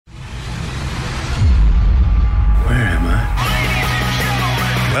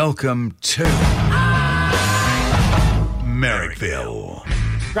Welcome to Merrickville.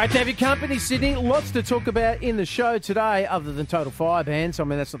 Great to have your company, Sydney. Lots to talk about in the show today, other than total fire bans. I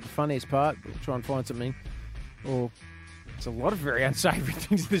mean, that's not the funniest part. We'll try and find something. Or it's a lot of very unsavoury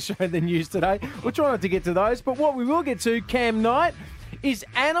things in the show than news today. We'll try not to get to those. But what we will get to, Cam Knight, is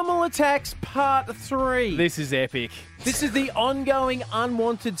Animal Attacks Part 3. This is epic. This is the ongoing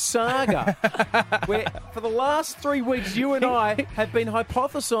unwanted saga, where for the last 3 weeks, you and I have been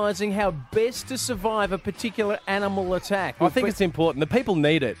hypothesising how best to survive a particular animal attack. I think it's important. The people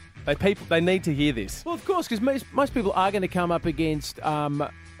need it. They need to hear this. Well, of course, because most people are going to come up against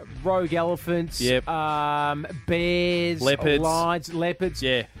rogue elephants, bears, leopards, lions, leopards.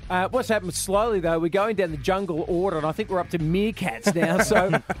 Yeah. What's happened slowly, though, we're going down the jungle order, and I think we're up to meerkats now,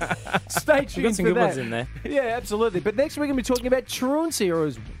 so stay tuned We've got some for good that. ones in there. Yeah, absolutely. But next week we're going to be talking about truancy, or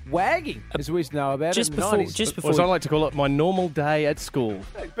as wagging, as we used to know about Just it in the before, 90s. just Or before, as I like to call it, my normal day at school.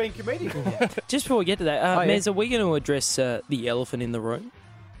 Being comedian. just before we get to that, Oh, yeah. Mez, are we going to address the elephant in the room?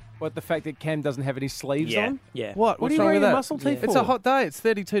 What, the fact that Cam doesn't have any sleeves on? Yeah. What What? are What's you wrong wearing with your that? muscle teeth It's for? a hot day. It's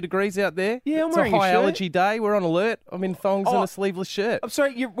 32 degrees out there. Yeah, I'm it's wearing a a high shirt. allergy day. We're on alert. I'm in thongs and a sleeveless shirt. I'm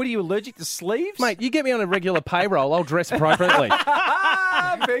sorry, what are you, allergic to sleeves? Mate, you get me on a regular payroll, I'll dress appropriately.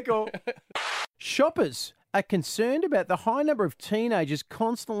 Very cool. Shoppers are concerned about the high number of teenagers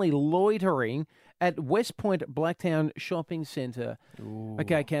constantly loitering at West Point Blacktown Shopping Centre.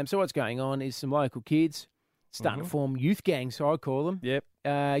 Okay, Cam, so what's going on is some local kids starting to form youth gangs, so I call them. Yep.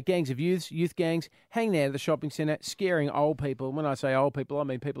 Gangs of youth gangs, hanging out at the shopping centre, scaring old people. When I say old people, I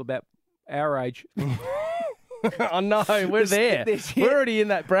mean people about our age. Oh, no, we're there. We're already in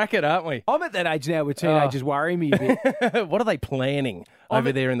that bracket, aren't we? I'm at that age now where teenagers worry me a bit. What are they planning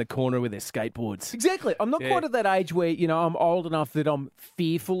over there in the corner with their skateboards? Exactly. I'm not quite at that age where, I'm old enough that I'm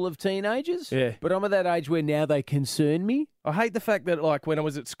fearful of teenagers. Yeah. But I'm at that age where now they concern me. I hate the fact that, like, when I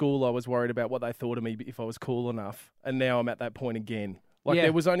was at school, I was worried about what they thought of me if I was cool enough. And now I'm at that point again. Like,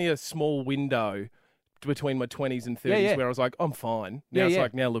 there was only a small window between my 20s and 30s where I was like, I'm fine. Now it's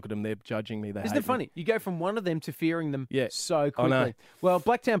like, now look at them, they're judging me. Isn't it funny? You go from one of them to fearing them so I quickly. know. Well,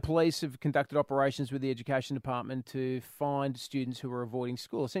 Blacktown Police have conducted operations with the Education Department to find students who are avoiding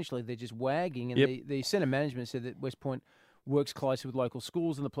school. Essentially, they're just wagging. And the centre management said that West Point works closely with local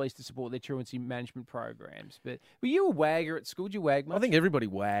schools and the police to support their truancy management programs. But were you a wagger at school? Did you wag much? I think everybody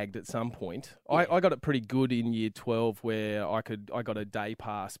wagged at some point. I got it pretty good in year 12 where I got a day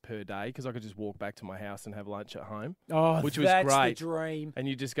pass per day because I could just walk back to my house and have lunch at home. Oh, which was that's great. the dream. And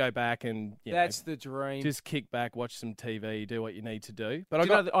you just go back and That's the dream. just kick back, watch some TV, do what you need to do. But Do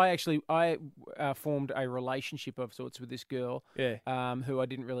you know that I formed a relationship of sorts with this girl who I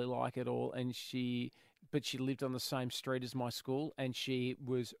didn't really like at all, and she lived on the same street as my school, and she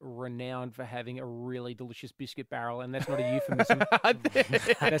was renowned for having a really delicious biscuit barrel, and that's not a euphemism.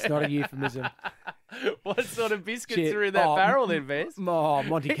 That's not a euphemism. What sort of biscuits are in that barrel then, Vez? Oh,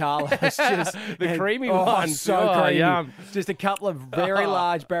 Monte Carlo. It's just The creamy ones. So Oh, creamy. yum. Just a couple of very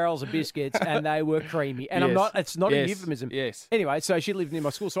large barrels of biscuits, and they were creamy. And it's not a euphemism. Yes. Anyway, so she lived near my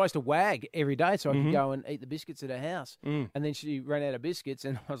school, so I used to wag every day so I could go and eat the biscuits at her house. And then she ran out of biscuits,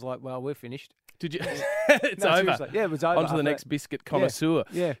 and I was like, well, we're finished. Did you? It's No, over. seriously. Yeah, it was over. On to the after next that. biscuit connoisseur.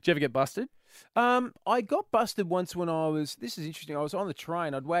 Yeah. Did you ever get busted? I got busted once when this is interesting, I was on the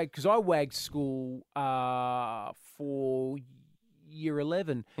train. I'd wag, because I wagged school for year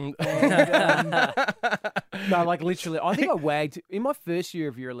 11. And, no, like literally, I think I wagged in my first year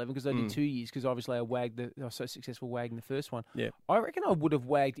of year 11 because I did 2 years because obviously I was so successful wagging the first one. Yeah. I reckon I would have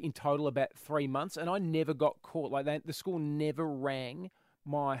wagged in total about 3 months, and I never got caught. Like that, the school never rang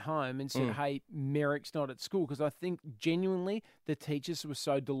my home and said, hey, Merrick's not at school, because I think genuinely the teachers were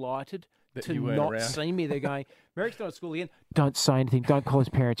so delighted That to you weren't not around. see me. They're going, Merrick's not at school again. Don't say anything. Don't call his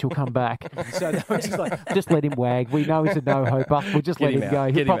parents. He'll come back. So they were just like, just let him wag. We know he's a no-hoper. We'll just let him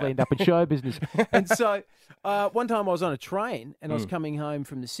go. He'll probably end up in show business. And so one time I was on a train and I was coming home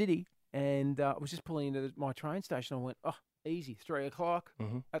from the city, and I was just pulling into my train station. I went, easy, 3 o'clock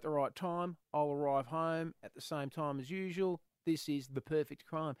at the right time. I'll arrive home at the same time as usual. This is the perfect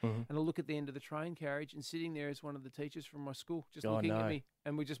crime. And I look at the end of the train carriage, and sitting there is one of the teachers from my school just looking at me.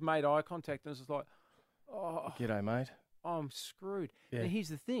 And we just made eye contact, and I was just like, G'day, mate. I'm screwed. Yeah. And here's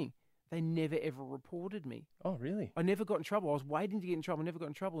the thing. they never ever reported me. Oh, really? I never got in trouble. I was waiting to get in trouble. I never got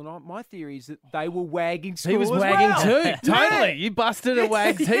in trouble. And my theory is that they were wagging school He was as wagging well. too. Totally. You busted a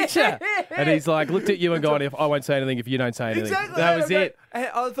wag teacher. And he's like, looked at you and gone, I won't say anything if you don't say anything. Exactly. That was it. And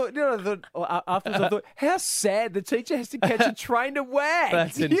I thought, afterwards, I thought, how sad the teacher has to catch a train to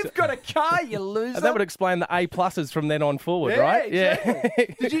wag. You've got a car, you loser. And that would explain the A pluses from then on forward, Yeah, right?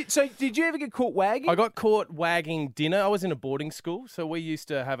 exactly. Did you ever get caught wagging? I got caught wagging dinner. I was in a boarding school, so we used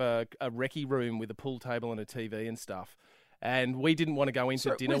to have a recce room with a pool table and a TV and stuff. And we didn't want to go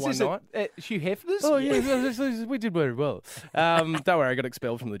into dinner one night. Hugh Hefner's? Oh, yeah, we did very well. Don't worry, I got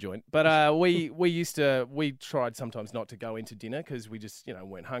expelled from the joint. But we tried sometimes not to go into dinner because we just,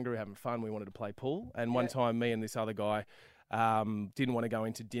 weren't hungry, having fun. We wanted to play pool. And one time, me and this other guy didn't want to go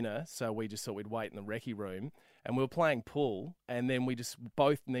into dinner, so we just thought we'd wait in the recce room. And we were playing pool, and then we just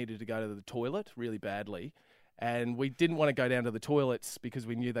both needed to go to the toilet really badly. And we didn't want to go down to the toilets because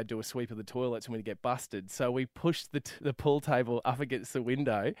we knew they'd do a sweep of the toilets and we'd get busted. So we pushed the pool table up against the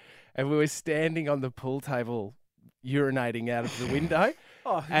window, and we were standing on the pool table urinating out of the window.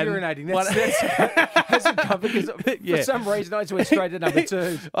 Oh, urinating. That's a cover because for some reason I just went straight to number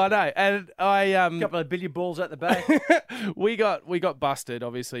 2. I know. And a couple of billiard balls at the back. we got busted,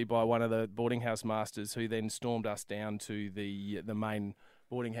 obviously, by one of the boarding house masters who then stormed us down to the main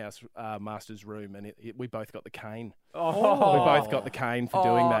boarding house master's room, and we both got the cane. Oh. We both got the cane for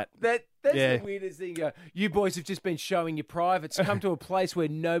doing that. That's the weirdest thing. You boys have just been showing your privates. Come to a place where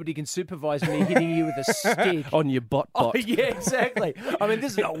nobody can supervise me hitting you with a stick. On your bot. Oh, yeah, exactly. I mean,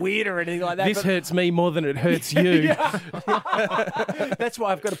 this is not weird or anything like that. This hurts me more than it hurts you. That's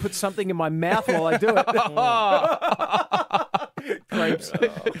why I've got to put something in my mouth while I do it. Crepes.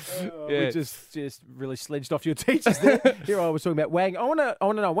 We just really sledged off your teachers there. Here I was talking about wagging. I want to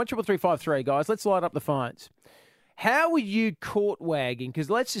know, 13353, guys. Let's light up the phones. How were you caught wagging? Because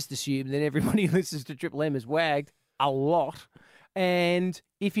let's just assume that everybody who listens to Triple M has wagged a lot. And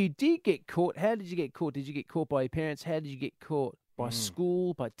if you did get caught, how did you get caught? Did you get caught by your parents? How did you get caught? By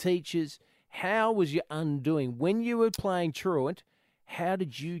school, by teachers? How was your undoing? When you were playing truant, how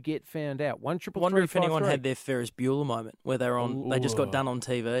did you get found out? I wonder if anyone had their Ferris Bueller moment where they just got done on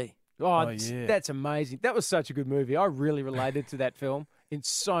TV. Oh, yeah. That's amazing. That was such a good movie. I really related to that film in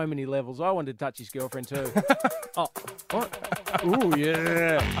so many levels. I wanted to touch his girlfriend too. Oh, what? Ooh,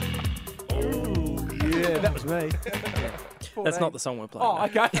 yeah. Ooh, yeah. That was me. That's not the song we're playing. Oh,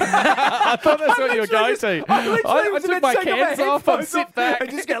 okay. I thought that's what you were going to. I took my cans off and sit back. And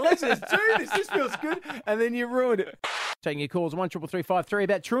just go, let's just do this. This feels good. And then you ruined it. Taking your calls, 13353,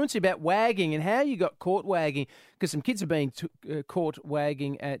 about truancy, about wagging and how you got caught wagging, because some kids are being caught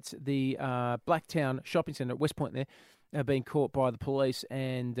wagging at the Blacktown Shopping Centre at West Point there, being caught by the police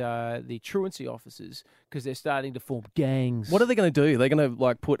and the truancy officers because they're starting to form gangs. What are they going to do? They're going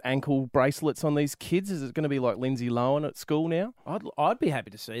to put ankle bracelets on these kids? Is it going to be like Lindsay Lohan at school now? I'd be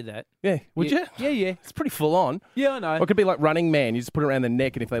happy to see that. Yeah, would you? Yeah. It's pretty full on. Yeah, I know. Or it could be like Running Man. You just put it around the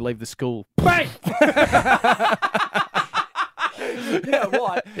neck, and if they leave the school, bang! You know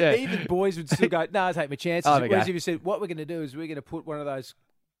what? Yeah. Even boys would still go, no, I'll take my chances. Whereas if you said, what we're going to do is we're going to put one of those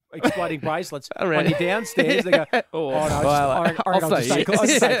exploding bracelets on you downstairs, they go, I'll just stay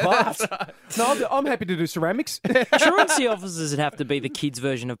class. No, I'm happy to do ceramics. Truancy officers would have to be the kids'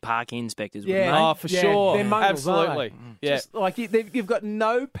 version of parking inspectors, wouldn't they? Oh, for sure. They're mongrels, absolutely. Yeah. Just like you've got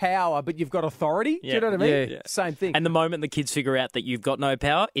no power, but you've got authority. Do you know what I mean? Yeah. Same thing. And the moment the kids figure out that you've got no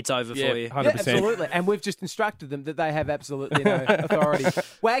power, it's over for you. 100%. Yeah, absolutely. And we've just instructed them that they have absolutely no authority.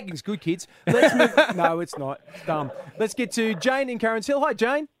 Wagging's good, kids. Let's move. No, it's not. It's dumb. Let's get to Jane in Carrons Hill. Hi,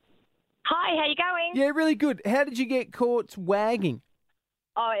 Jane. Hi, how you going? Yeah, really good. How did you get caught wagging?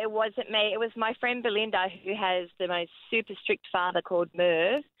 Oh, it wasn't me. It was my friend Belinda, who has the most super strict father called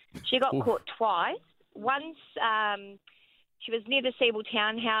Merv. She got caught twice. Once she was near the Siebel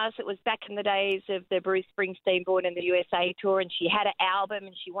Townhouse. It was back in the days of the Bruce Springsteen Born in the USA tour, and she had an album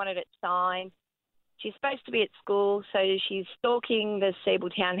and she wanted it signed. She's supposed to be at school, so she's stalking the Siebel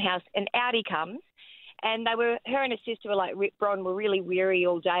Townhouse, and out he comes. And her and her sister were like, Rick Bron were really weary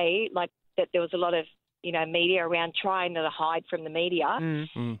all day, like that there was a lot of, media around trying to hide from the media.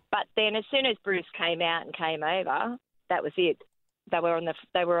 Mm-hmm. But then as soon as Bruce came out and came over, that was it. They were on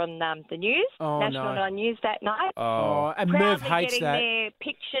the news, National News that night. Oh, and Merv hates getting that. Their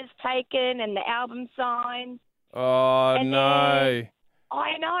pictures taken and the album signed. Oh, and no.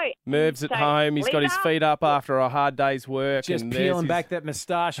 I know. Merv's at home. He's got his feet up after a hard day's work. Just peeling back that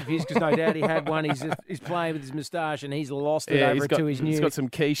moustache of his, because no doubt he had one. He's playing with his moustache and he's lost it over to his new. He's got some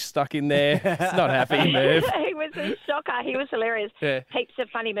quiche stuck in there. He's not happy, Merv. He was a shocker. He was hilarious. Yeah. Heaps of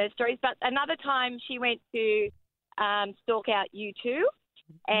funny Merv stories. But another time she went to stalk out U2.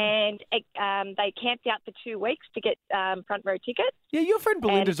 and they camped out for 2 weeks to get front row tickets. Yeah, your friend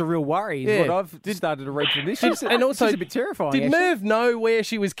Belinda's a real worry, is what I've started to read from this. And also, she's a bit terrifying. Did Merv know where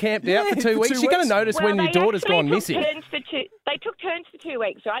she was camped out for 2 weeks? She's going to notice when your daughter's gone missing. They took turns for 2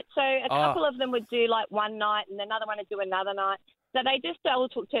 weeks, right? So a couple of them would do like one night and another one would do another night. So they just all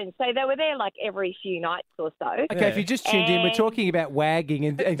took turns. So they were there like every few nights or so. Okay, if you just tuned in, we're talking about wagging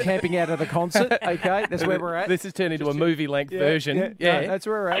and camping out at the concert. Okay, that's where we're at. This has turned into a movie-length version. Yeah, no, that's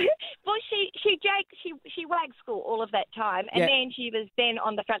where we're at. Well, she wagged school all of that time, and then she was then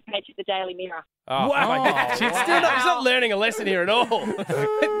on the front page of the Daily Mirror. Oh, wow. She's not learning a lesson here at all.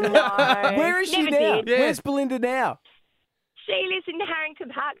 No. Where is she Never now? did. Where's Belinda now? She lives in Harrington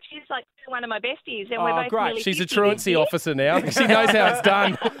Park. She's like one of my besties, and we're both great. really She's a 50 truancy officer now. She knows how it's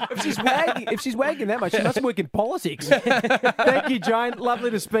done. If she's wagging that much, she must work in politics. Thank you, Jane.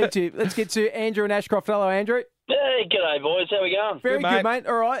 Lovely to speak to you. Let's get to Andrew and Ashcroft. Hello, Andrew. Hey, g'day, boys. How we going? Very good, mate.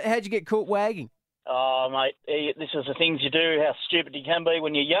 All right. How'd you get caught wagging? Oh, mate, this is the things you do, how stupid you can be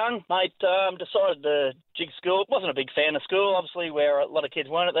when you're young. Mate, decided to jig school. Wasn't a big fan of school, obviously, where a lot of kids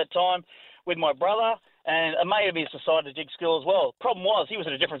weren't at that time, with my brother. And a mate of his decided to jig school as well. Problem was, he was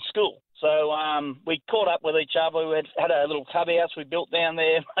at a different school. So we caught up with each other. We had a little clubhouse we built down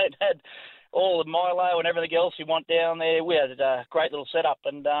there. Mate, had all the Milo and everything else you want down there. We had a great little setup.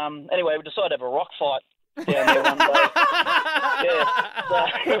 And anyway, we decided to have a rock fight down there one day.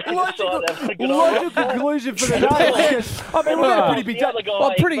 Logical conclusion for the day. I mean, we're pretty big.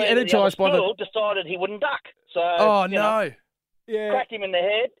 Pretty energised by the... decided he wouldn't duck. So, you know, cracked him in the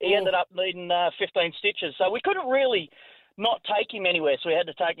head. He ended up needing 15 stitches. So we couldn't really not take him anywhere. So we had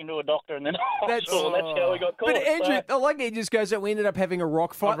to take him to a doctor and then hospital. That's how we got caught. But Andrew, I like it just goes that we ended up having a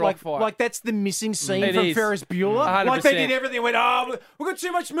rock fight. Like that's the missing scene from Ferris Bueller. 100%. Like they did everything. Went, we got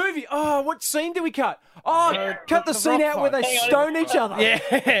too much movie. Oh, what scene did we cut? Oh, cut the scene out where they stoned each other.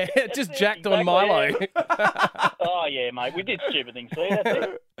 Yeah, just jacked on Milo. Oh, yeah, mate. We did stupid things, see? That's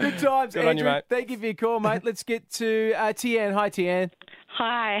it. Good times, Good on you, Andrew. mate. Thank you for your call, mate. Let's get to Tian. Hi, Tian.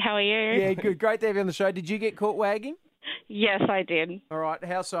 Hi, how are you? Yeah, good. Great to have you on the show. Did you get caught wagging? Yes, I did. All right.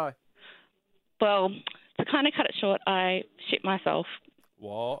 How so? Well, to kind of cut it short, I shit myself.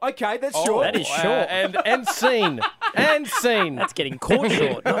 What? Okay, that's short. That is short. And scene. And scene. That's getting caught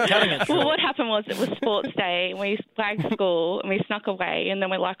short, not cutting it short. Well, what happened was it was sports day, and we wagged school, and we snuck away, and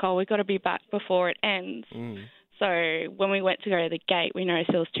then we're like, we've got to be back before it ends. So when we went to go to the gate, we noticed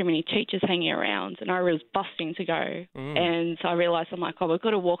there was too many teachers hanging around, and I was busting to go. And so I realised, I'm like, we've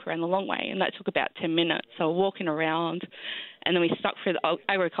got to walk around the long way, and that took about 10 minutes. So we're walking around, and then we stuck through the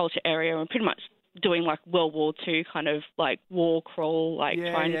agriculture area, and pretty much doing like World War II kind of like war crawl,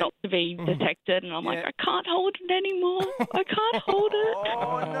 trying not to be detected. And I'm like, I can't hold it anymore. I can't hold it.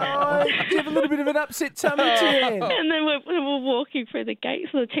 Oh, no. Did you have a little bit of an upset tummy, Tian? And then we're walking through the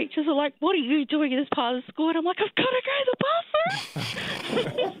gates, and the teachers are like, what are you doing in this part of the school? And I'm like, I've got to go to the bathroom.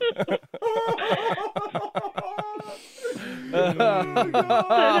 So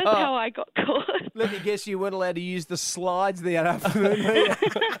that's how I got caught. Let me guess, you weren't allowed to use the slides that afternoon.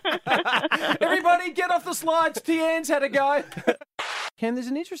 Everybody, get off the slides. Tian's had a go. Cam, there's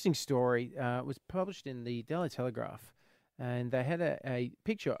an interesting story. It was published in the Daily Telegraph, and they had a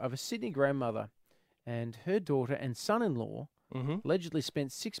picture of a Sydney grandmother and her daughter and son-in-law allegedly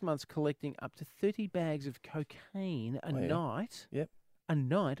spent 6 months collecting up to 30 bags of cocaine a night. Yep. A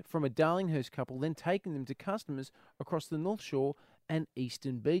night from a Darlinghurst couple, then taking them to customers across the North Shore and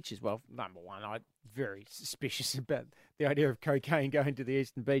Eastern Beaches. Well, number one, I'm very suspicious about the idea of cocaine going to the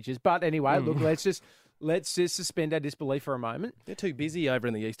Eastern Beaches. But anyway, look, let's just suspend our disbelief for a moment. They're too busy over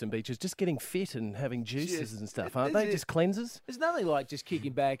in the Eastern Beaches just getting fit and having juices and stuff, aren't they? Just cleansers? There's nothing like just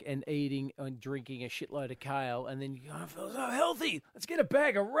kicking back and eating and drinking a shitload of kale and then you go, I feel so healthy. Let's get a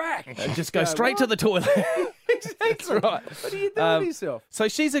bag of rack. And just go straight to the toilet. Exactly. That's right. What are you doing to yourself? So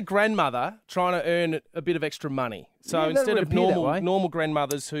she's a grandmother trying to earn a bit of extra money. So Yeah, that instead would of appear that way. normal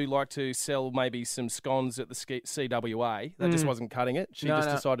grandmothers who like to sell maybe some scones at the CWA, that just wasn't cutting it. She No.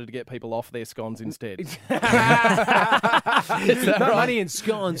 decided to get people off their scones instead. Money and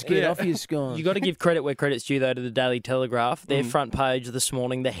scones, get off your scones. You got to give credit where credit's due, though, to the Daily Telegraph. Their front page this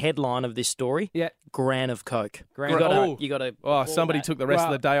morning, the headline of this story: Gran of Coke. Gran- You got to. Oh, somebody took the rest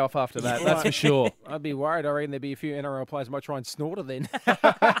of the day off after that. That's for sure. I'd be worried. I reckon there'd be a few NRL players might try and snort her then.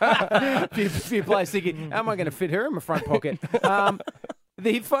 a few players thinking, how am I going to fit her in my front pocket?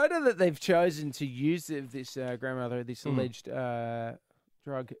 The photo that they've chosen to use of this grandmother, this alleged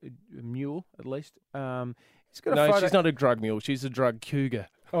drug mule, at least, it's got a photo. No, she's not a drug mule. She's a drug cougar.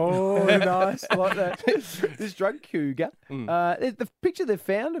 Oh, nice. I like that. This drug cougar. The picture they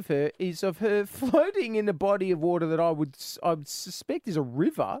found of her is of her floating in a body of water that I would suspect is a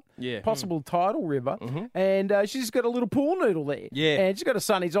river, possible tidal river, and she's got a little pool noodle there. Yeah. And she's got her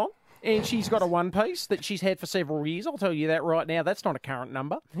sunnies on. And she's got a one-piece that she's had for several years. I'll tell you that right now. That's not a current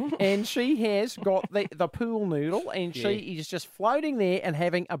number. And she has got the pool noodle, and she is just floating there and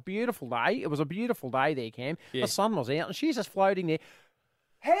having a beautiful day. It was a beautiful day there, Cam. The sun was out, and she's just floating there.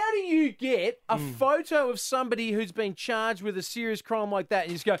 How do you get a photo of somebody who's been charged with a serious crime like that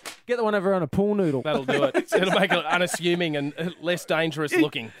and you just go, get the one over on a pool noodle? That'll do it. It'll make it unassuming and less dangerous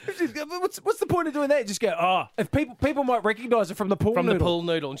looking. What's the point of doing that? Just go, if people might recognise her from the pool noodle. From the pool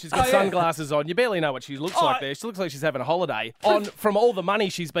noodle. And she's got sunglasses on. You barely know what she looks like there. She looks like she's having a holiday from all the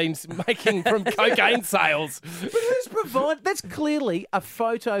money she's been making from cocaine sales. But who's provided? That's clearly a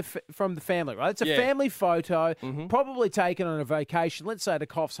photo from the family, right? It's a family photo, probably taken on a vacation, let's say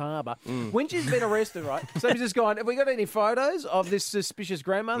to Coffs Harbour. When she's been arrested, right? Somebody's just gone, have we got any photos of this suspicious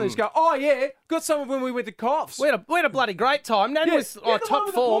grandmother? Who's go, oh yeah, got some of when we went to Coffs. We had a bloody great time. Nan was top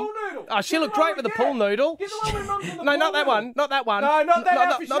form. Oh, she looked great with the pool noodle. No, not that one. Not that one. No, not that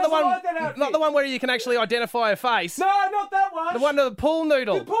outfit. Not the one. Not the one where you can actually identify her face. No, not that one. The one with the pool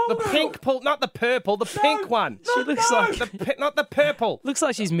noodle. The pink pool, not the purple. The pink one. She looks like not the purple. Looks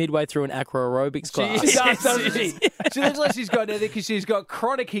like she's midway through an acro aerobics class. She does, doesn't she? She looks like she's got there because she's got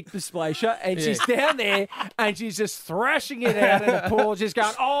chronic hip dysplasia, and she's down there and she's just thrashing it out in the pool, just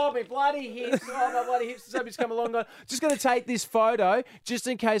going, oh, my bloody hips, somebody's come along, going, just going to take this photo just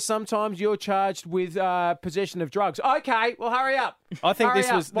in case sometimes you're charged with possession of drugs. Okay, well, hurry up. I think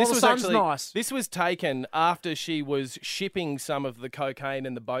this was actually nice. This was taken after she was shipping some of the cocaine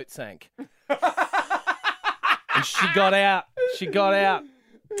and the boat sank. And she got out.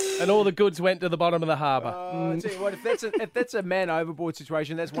 And all the goods went to the bottom of the harbour. I tell you what, if that's a man overboard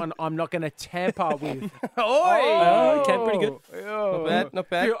situation, that's one I'm not going to tamper with. Okay, pretty good. Not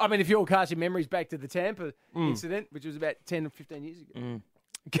bad. I mean, if you'll cast your memories back to the Tampa incident, which was about 10 or 15 years ago.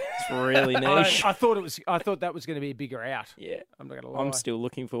 It's really niche. I thought that was going to be a bigger out. Yeah, I'm not going to lie. I'm still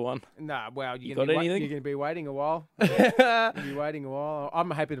looking for one. Nah, well, you got anything? You're going to be waiting a while.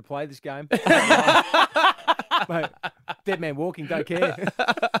 I'm happy to play this game. Mate, dead man walking, don't care.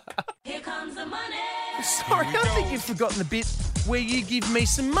 Here comes the money. Sorry, I think you've forgotten the bit where you give me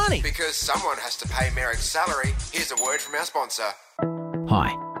some money. Because someone has to pay Merrick's salary, here's a word from our sponsor.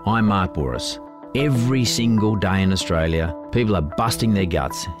 Hi, I'm Mark Bouris. Every single day in Australia, people are busting their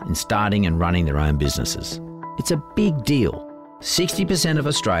guts in starting and running their own businesses. It's a big deal. 60% of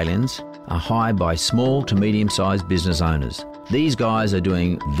Australians are hired by small to medium-sized business owners. These guys are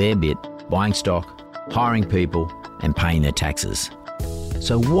doing their bit, buying stock, hiring people and paying their taxes.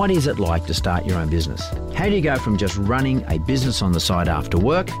 So what is it like to start your own business? How do you go from just running a business on the side after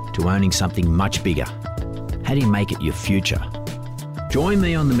work to owning something much bigger? How do you make it your future? Join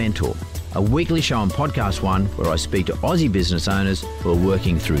me on The Mentor, a weekly show on Podcast One where I speak to Aussie business owners who are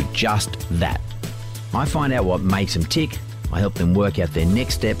working through just that. I find out what makes them tick. I help them work out their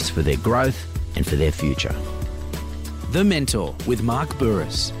next steps for their growth and for their future. The Mentor with Mark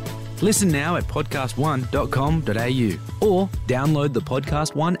Bouris. Listen now at podcastone.com.au or download the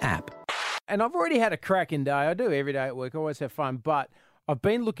Podcast One app. And I've already had a cracking day. I do every day at work. I always have fun. But I've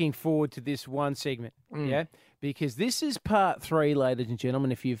been looking forward to this one segment, because this is part 3, ladies and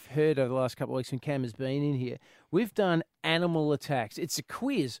gentlemen. If you've heard over the last couple of weeks when Cam has been in here, we've done animal attacks. It's a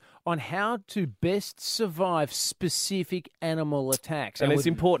quiz on how to best survive specific animal attacks. And it's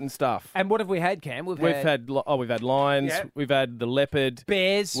important stuff. And what have we had, Cam? We've had lions, we've had the leopard,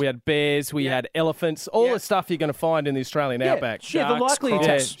 bears. We had bears, we had elephants, all the stuff you're going to find in the Australian outback. Sharks, the likely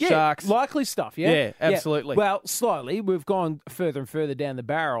attacks. Sharks. Likely stuff, Yeah, absolutely. Well, slowly, we've gone further and further down the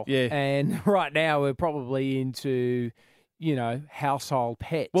barrel. Yeah. And right now, we're probably into household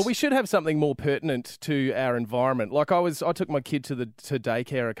pets. Well, we should have something more pertinent to our environment. Like I took my kid to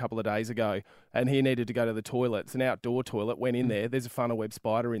daycare a couple of days ago, and he needed to go to the toilet. It's an outdoor toilet. Went in there. There's a funnel web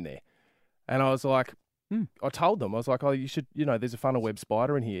spider in there, and I was like, I told them, I was like, oh, you should, there's a funnel web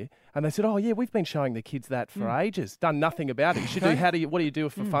spider in here. And they said, oh, yeah, we've been showing the kids that for ages. Done nothing about it. You should do, what do you do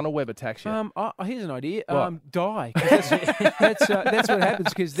if a funnel web attacks you? Here's an idea. Die. That's what happens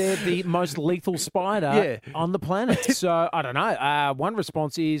because they're the most lethal spider on the planet. So, I don't know. One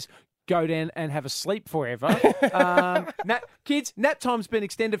response is go down and have a sleep forever. Kids, nap time's been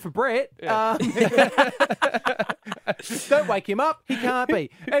extended for Brett. Don't wake him up. He can't be.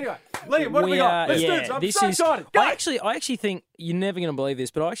 Anyway, Liam, what have we got? Let's do this. I'm so excited. Go. I actually think, you're never going to believe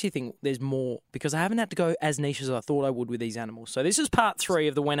this, but I actually think there's more because I haven't had to go as niche as I thought I would with these animals. So this is part 3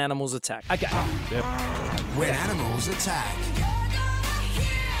 of the When Animals Attack. Okay. When Animals Attack.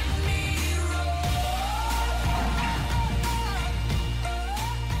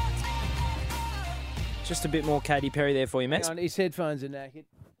 Just a bit more Katy Perry there for you, Mez. Hang on, his headphones are knackered.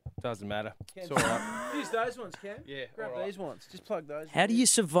 Doesn't matter. Cam, It's all right. use those ones, Cam. Yeah, Grab all right. these ones. Just plug those. How do you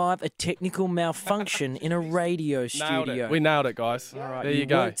survive a technical malfunction in a radio Nailed studio? it. We nailed it, guys. All right, There you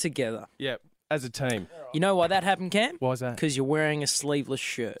go. work together. Yep. As a team. You know why that happened, Cam? Why is that? Because you're wearing a sleeveless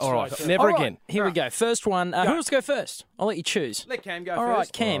shirt. All right. Never All right, again. Here we go. First one. Who wants to go first? I'll let you choose. Let Cam go All first.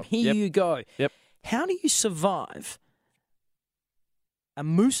 right, Cam, here Yep. you go. Yep. How do you survive a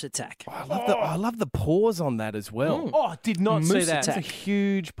moose attack? I love the pause on that as well. Oh, I did not see Moose that. attack. It's a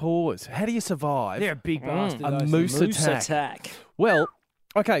huge pause. How do you survive They're a big bastard. a those moose things. attack? Well,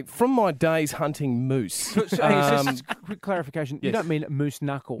 okay, from my days hunting moose. So, just a quick clarification. You yes. don't mean moose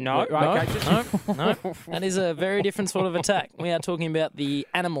knuckle. No, Right, okay, just- no. That is a very different sort of attack. We are talking about the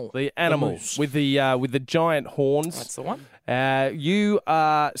animal. The animal moose. with the giant horns. That's the one. You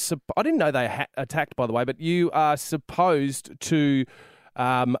are. I didn't know they attacked, by the way, but you are supposed to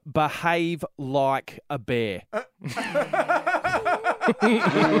behave like a bear.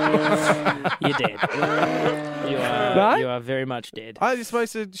 You're dead. You are very much dead. Are you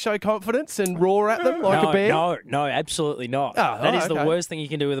supposed to show confidence and roar at them like a bear? No, absolutely not. Oh, that is okay. the worst thing you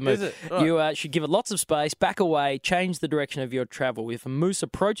can do with a moose. Is it? Right. You should give it lots of space, back away, change the direction of your travel. If a moose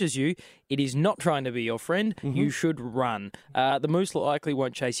approaches you, it is not trying to be your friend. Mm-hmm. You should run. The moose likely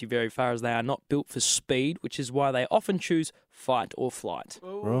won't chase you very far as they are not built for speed, which is why they often choose fight or flight.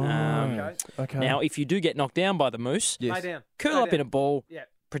 Okay. Now, if you do get knocked down by the moose, Yes. Lay down. curl Lay up down. in a ball. Yeah.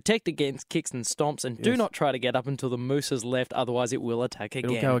 Protect against kicks and stomps, and do Yes. not try to get up until the moose has left, otherwise it will attack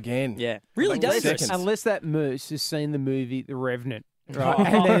again. It'll go again. Yeah. Really Like dangerous. seconds. Unless that moose has seen the movie The Revenant. Right.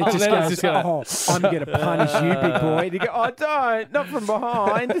 And then it just Then it's goes, just gonna- oh, I'm going to punish you, big boy. And you go, oh, don't. Not from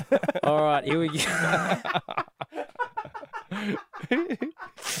behind. All right, here we go.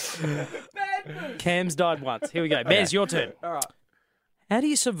 Cam's died once. Here we go. Bez, your turn. All right. How do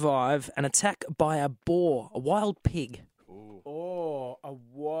you survive an attack by a boar, a wild pig? Oh, a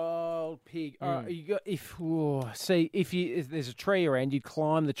wild pig. All right, you got if there's a tree around, you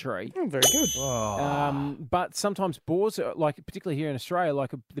climb the tree. Very good. But sometimes boars, like particularly here in Australia,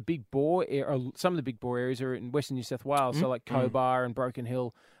 like the big boar, some of the big boar areas are in Western New South Wales, so like Cobar and Broken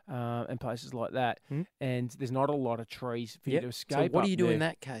Hill, and places like that. And there's not a lot of trees for you to escape. So what do up you do in there.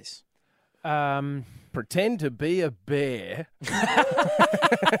 that case? Pretend to be a bear.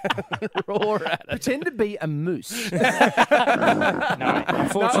 Roar at it. Pretend to be a moose. No, No, I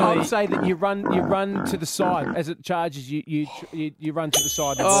unfortunately. would say that you run to the side as it charges. You run to the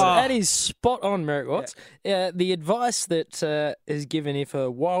side. That is spot on, Merrick Watts. The advice that is given if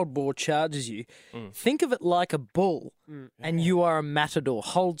a wild boar charges you, think of it like a bull, and you are a matador.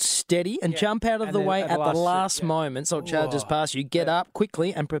 Hold steady and jump out of And the then way at at the the last- last moment so it charges past you. Get up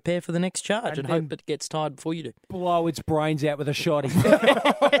quickly and prepare for the next charge and then- hope it gets tired before you do. Blow its brains out with a shotty.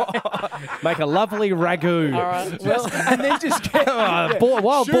 Make a lovely ragu. All right. Well, And then just get Wild boar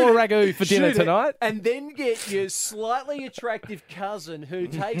ragu for dinner shoot it, tonight. and then get your slightly attractive cousin who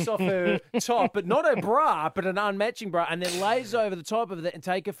takes off her top, but not her bra, but an unmatching bra, and then lays over the top of it and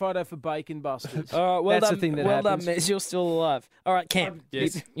take a photo for Bacon Busters. all right, well That's done. the thing that well happens. done, Mez. You're still alive. All right, Cam.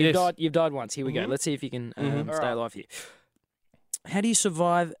 Yes. You've Yes. died once. Here we go. Let's see if you can stay alive here. How do you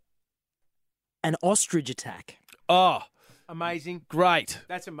survive an ostrich attack? Oh, Amazing. great.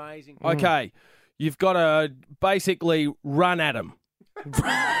 That's amazing. Okay. You've got to basically run at them.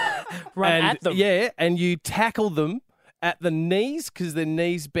 Run and, at them. Yeah, and you tackle them at the knees because their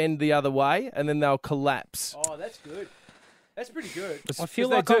knees bend the other way and then they'll collapse. Oh, that's good. That's pretty good. I feel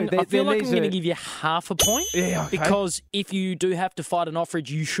they like do. I'm Their going knees to are- give you half a point. Yeah, okay. Because if you do have to fight an ostrich,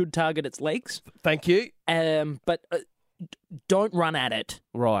 you should target its legs. Thank you. But don't run at it.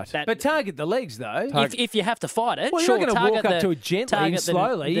 Right. That, But target the legs, though. if you have to fight it, Well, sure, you're not going to target walk up the, to it gently and target the-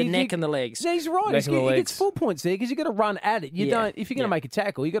 slowly. the You- neck and the legs. He's right. Neck and the He legs. gets 4 points there because you've got to run at it. You Yeah, don't. If you're going to make a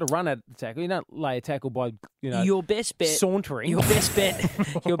tackle, you've got to run at the tackle. You don't lay a tackle by Your best bet. sauntering. Your best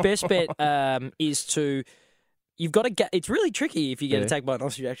bet. Your best bet is to. You've got to get. It's really tricky if you get attacked by an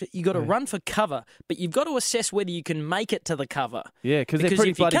ostrich. Actually, you've got to run for cover, but you've got to assess whether you can make it to the cover. Yeah, because they're Because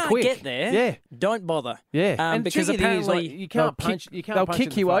pretty if you bloody can't quick. get there, Yeah. don't bother. Yeah. And because tricky thing is, apparently like, you can't they'll punch. kick- You can't they'll punch kick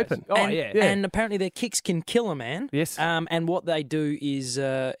in the you face. open. Oh and, yeah. and apparently their kicks can kill a man. Yes. And what they do is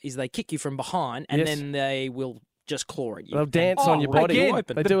they kick you from behind, and Yes. then they will just claw at you. They'll dance Oh, on your body. again,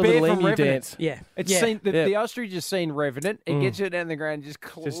 They the do a bear little from emu Revenant. dance. Yeah, It's yeah. seen Yeah. the ostrich has seen Revenant. It gets it down the ground, and just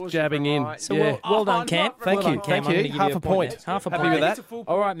claws you jabbing from in. right. So Yeah. well done, Cam. not Thank well you. done, Thank I'm gonna you. give Half you a point. Half a Happy point. with that? It's a full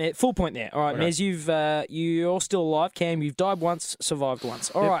All right, Mez. Full point there. All right, Mez. You're still alive. Cam, you've died once, survived once.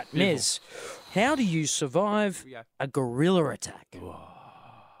 All right, Mez. How do you survive Yeah. a gorilla attack?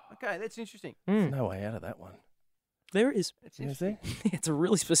 Okay, that's interesting. No way out of that one. There is. Is there? It's a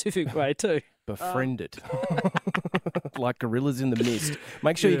really specific way too. Befriended. Like gorillas in the mist.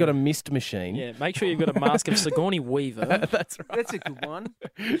 Make sure you've got a mist machine. Yeah, make sure you've got a mask of Sigourney Weaver. That's right. That's a good one.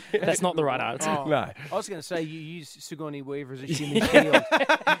 That's not the right answer. Oh, No. I was going to say you use Sigourney Weaver as a human shield.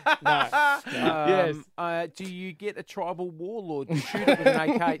 Yes. Do you get a tribal warlord to shoot it with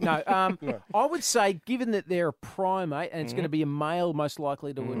an AK? No. I would say, given that they're a primate and it's going to be a male most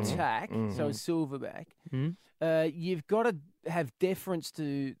likely to attack, so a silverback, you've got to have deference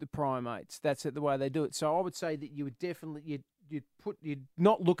to the primates. That's the way they do it. So I would say that you would definitely you'd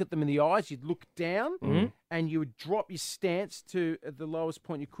not look at them in the eyes. You'd look down and you would drop your stance to the lowest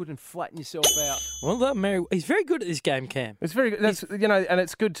point you could and flatten yourself out. Well, that he's very good at this game, Cam. It's very good. That's and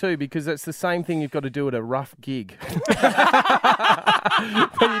it's good too because it's the same thing you've got to do at a rough gig.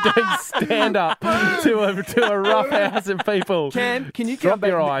 When you don't stand up to a rough house of people. Cam, can you Drop come back?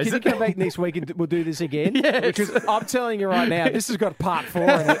 your eyes. Can you come back next week and we'll do this again? Yes. Because I'm telling you right now, this has got a part 4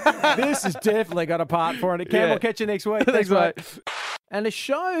 in it. This has definitely got a part 4 in it. Cam, Yeah. we'll catch you next week. Thanks, mate. And a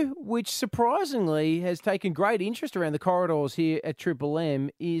show which surprisingly has taken great interest around the corridors here at Triple M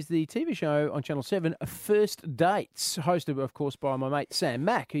is the TV show on Channel 7, First Dates, hosted, of course, by my mate Sam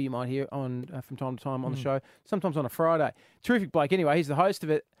Mack, who you might hear on from time to time on the show, sometimes on a Friday. Terrific bloke. Anyway, he's the host of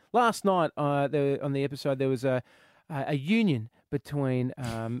it. Last night on the episode, there was a union between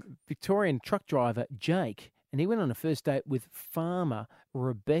Victorian truck driver Jake, and he went on a first date with farmer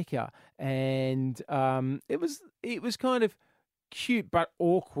Rebecca, and it was kind of cute but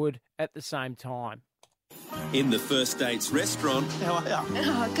awkward at the same time. In the First Dates restaurant, how are you?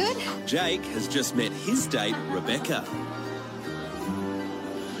 Oh, good. Jake has just met his date, Rebecca.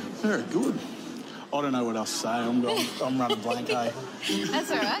 Very good. I don't know what else to say. I'm running blank, eh?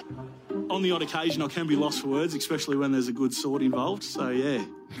 That's all right. On the odd occasion, I can be lost for words, especially when there's a good sword involved. So, yeah,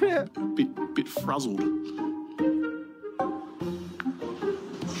 bit frazzled.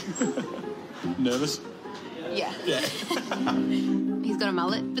 Nervous? Yeah. He's got a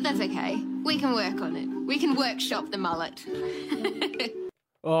mullet, but that's okay. We can work on it. We can workshop the mullet.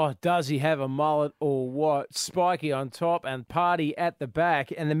 Oh, does he have a mullet or what? Spiky on top and party at the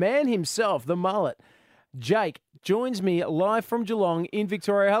back. And the man himself, the mullet, Jake, joins me live from Geelong in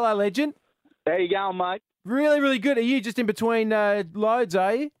Victoria. Hello, legend. How you going, mate? Really, really good. Are you just in between loads,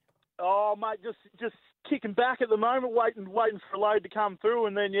 are you? Oh, mate, just kicking back at the moment, waiting for a load to come through,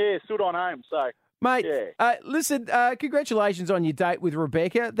 and then, stood on home, so... Mate, yeah. Listen, congratulations on your date with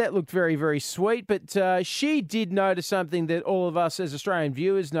Rebecca. That looked very, very sweet. But she did notice something that all of us as Australian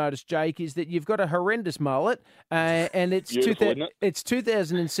viewers noticed, Jake, is that you've got a horrendous mullet. And it's it's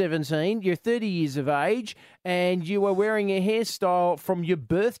 2017. You're 30 years of age, and you are wearing a hairstyle from your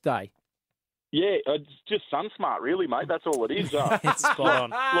birthday. Yeah, it's just sun smart, really, mate. That's all it is. It's spot on.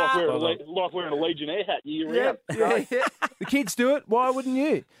 Like wearing a Legionnaire hat year round. Yeah. The kids do it. Why wouldn't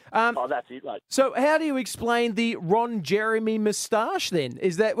you? That's it, mate. So how do you explain the Ron Jeremy moustache then?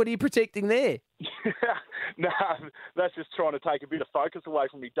 Is that what are you protecting there? No, that's just trying to take a bit of focus away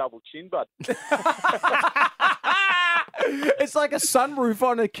from me double chin, bud. It's like a sunroof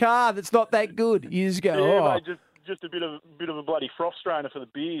on a car that's not that good. You just go, yeah, mate, just a bit of a bloody frost strainer for the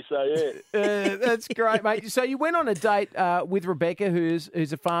beer, so yeah. That's great, mate. So you went on a date with Rebecca, who's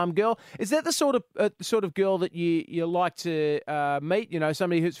a farm girl. Is that the sort of girl that you like to meet? You know,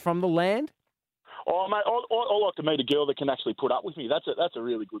 somebody who's from the land. Oh, mate, I like to meet a girl that can actually put up with me. That's a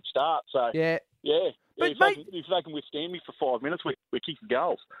really good start. So yeah. But if they can withstand me for 5 minutes, we're kicking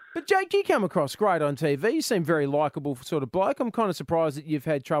goals. But Jake, you come across great on TV. You seem very likeable sort of bloke. I'm kind of surprised that you've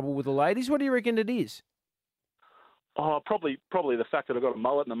had trouble with the ladies. What do you reckon it is? Oh, probably the fact that I've got a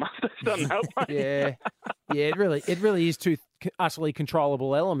mullet and a moustache doesn't help. Yeah, it really is two utterly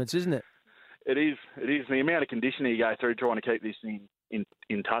controllable elements, isn't it? It is. The amount of conditioning you go through trying to keep this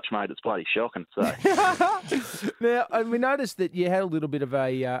in touch, mate. It's bloody shocking. So now, we noticed that you had a little bit of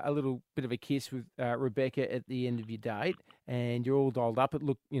a kiss with Rebecca at the end of your date, and you're all dolled up. It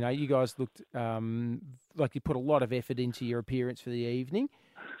looked, you guys looked like you put a lot of effort into your appearance for the evening.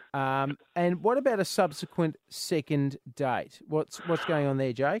 And what about a subsequent second date? What's going on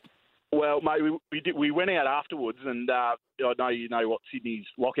there, Jake? Well, mate, we went out afterwards, and I know you know what Sydney's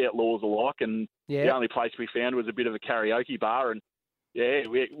lockout laws are like, and the only place we found was a bit of a karaoke bar, and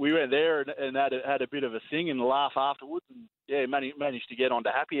we went there and had a bit of a sing and a laugh afterwards, and managed to get onto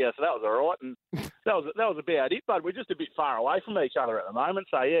happy hour, so that was all right, and that was about it. But we're just a bit far away from each other at the moment,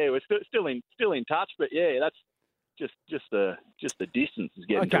 so we're still in touch, but that's. Just the distance is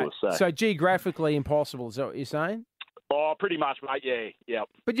getting to us. So geographically impossible, is that what you're saying? Oh, pretty much, mate, yeah.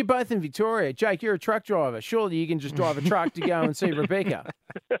 But you're both in Victoria. Jake, you're a truck driver. Surely you can just drive a truck to go and see Rebecca.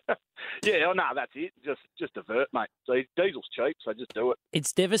 Yeah, no, that's it. Just a hurt, mate. So diesel's cheap, so just do it.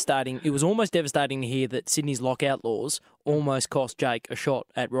 It's devastating. It was almost devastating to hear that Sydney's lockout laws almost cost Jake a shot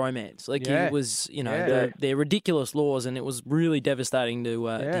at romance. It was, they're ridiculous laws, and it was really devastating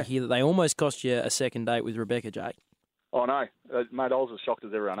to hear that they almost cost you a second date with Rebecca, Jake. Oh, no. Mate, I was as shocked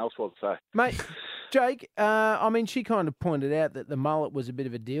as everyone else was, so. Mate, Jake, she kind of pointed out that the mullet was a bit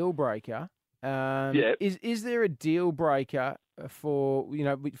of a deal breaker. Is there a deal breaker for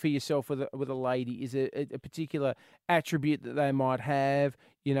yourself with a lady? Is it a particular attribute that they might have?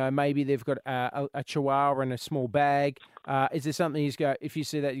 Maybe they've got a chihuahua in a small bag. Is there something you just go, if you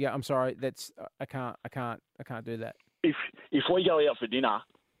see that, you go, I'm sorry, I can't do that. If we go out for dinner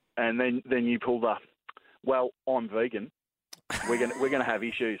and then you pull the, well, I'm vegan, we're gonna have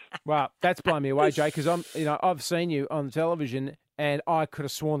issues. Well, that's blowing me away, Jake, because I've seen you on television and I could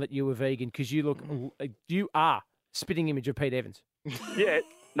have sworn that you were vegan because you are spitting image of Pete Evans. Yeah,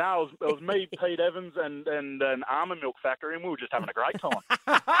 no, it was me, Pete Evans, and an almond milk factory, and we were just having a great time.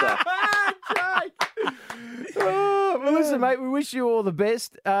 Well, listen, mate, we wish you all the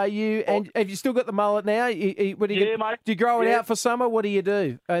best. Have you still got the mullet now? Mate. Do you grow it out for summer? What do you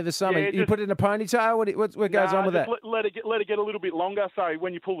do over summer? Yeah, you put it in a ponytail? What goes on with that? Let it get a little bit longer, so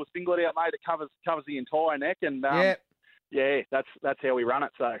when you pull the singlet out, mate, it covers the entire neck, and yeah, that's how we run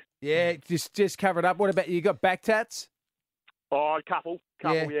it. So yeah, just cover it up. What about you? Got back tats? Oh, a couple,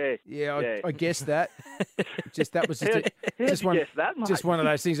 yeah. Yeah, I guessed that. That was just one of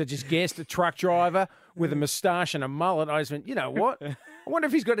those things I just guessed. A truck driver with a moustache and a mullet. I just went, you know what? I wonder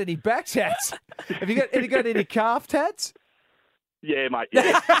if he's got any back tats. Have you got any calf tats? Yeah, mate.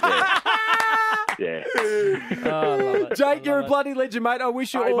 Yeah. Yeah. Oh, I love it. Jake, you're a bloody legend, mate. I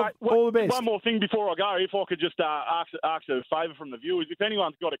wish you all the best. One more thing before I go, if I could just ask a favour from the viewers. If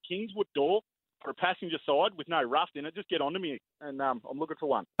anyone's got a Kingswood door for a passenger side with no rust in it, just get onto me, and I'm looking for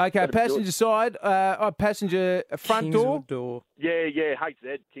one. Okay, passenger side, passenger front door. Yeah,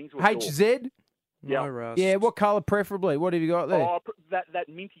 HZ, Kingswood HZ? door. No rust. Yeah, what colour preferably? What have you got there? Oh, that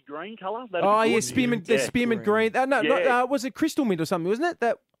minty green colour. Spearmint green. Was it crystal mint or something, wasn't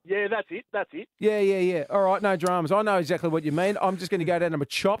it? Yeah, that's it. Yeah. All right, no dramas. I know exactly what you mean. I'm just going to go down to my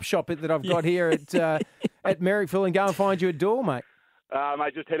chop shop that I've got here at Merrickville and go and find you a door, mate.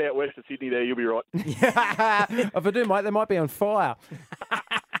 Mate, just head out west of Sydney there. You'll be right. If I do, mate, they might be on fire.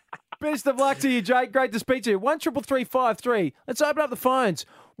 Best of luck to you, Jake. Great to speak to you. 133353. Let's open up the phones.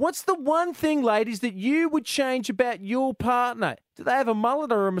 What's the one thing, ladies, that you would change about your partner? Do they have a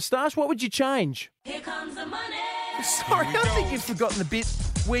mullet or a moustache? What would you change? Here comes the money. Sorry, I think you've forgotten the bit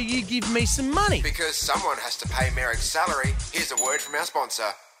where you give me some money. Because someone has to pay Merrick's salary, here's a word from our sponsor.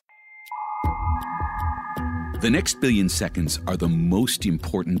 The next billion seconds are the most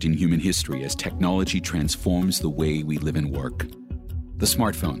important in human history as technology transforms the way we live and work. The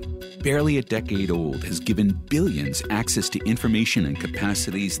smartphone, barely a decade old, has given billions access to information and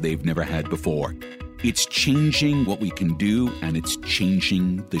capacities they've never had before. It's changing what we can do, and it's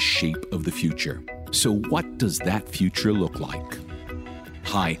changing the shape of the future. So what does that future look like?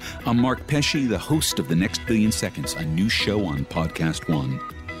 Hi, I'm Mark Pesce, the host of The Next Billion Seconds, a new show on Podcast One.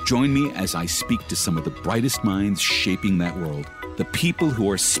 Join me as I speak to some of the brightest minds shaping that world, the people who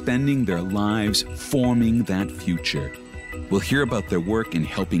are spending their lives forming that future. We'll hear about their work in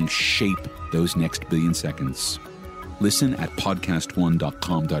helping shape those next billion seconds. Listen at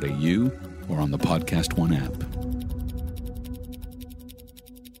podcastone.com.au or on the Podcast One app.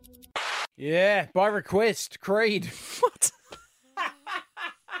 Yeah, by request, Creed. What?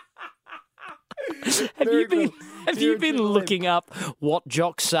 Have you been looking up what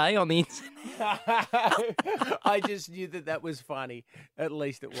jocks say on the internet? I just knew that was funny. At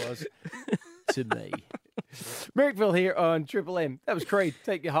least it was to me. Merrickville here on Triple M. That was Creed.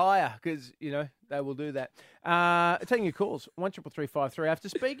 Take you higher because, they will do that. Taking your calls, 133353. After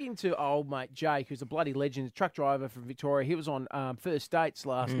speaking to old mate Jake, who's a bloody legend, a truck driver from Victoria, he was on first dates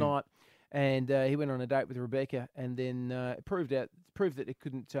last night. And he went on a date with Rebecca, and then proved that it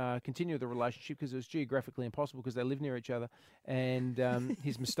couldn't continue the relationship because it was geographically impossible because they live near each other, and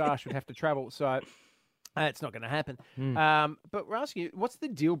his moustache would have to travel. So it's not going to happen. But we're asking you, what's the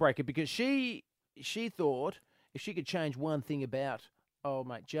deal breaker? Because she thought if she could change one thing about old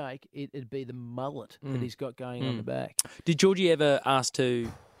mate Jake, it'd be the mullet that he's got going on the back. Did Georgie ever ask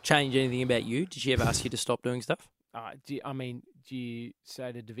to change anything about you? Did she ever ask you to stop doing stuff? Do you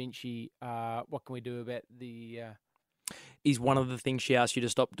say to Da Vinci, what can we do about the... Is one of the things she asked you to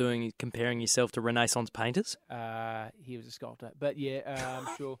stop doing is comparing yourself to Renaissance painters? He was a sculptor. But yeah, I'm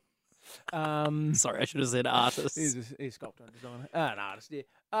sure. Sorry, I should have said artist. He's a sculptor and designer. An artist,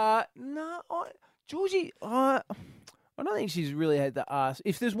 yeah. Georgie, I don't think she's really had to ask.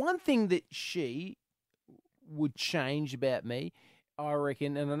 If there's one thing that she would change about me, I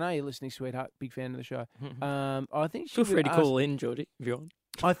reckon, and I know you're listening, sweetheart, big fan of the show. I think she Feel free would to ask- call in, Georgie, if you want.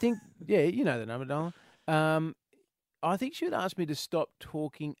 I think, yeah, you know the number, darling. I think she would ask me to stop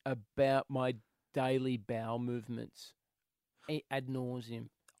talking about my daily bowel movements ad nauseum.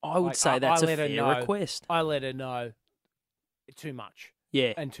 I would say that's a let her fair know. request. I let her know too much.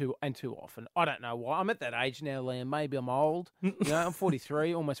 Yeah. And too often. I don't know why. I'm at that age now, Liam. Maybe I'm old. I'm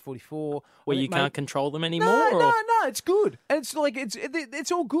 43, almost 44. Where you can't control them anymore? No, it's good. It's like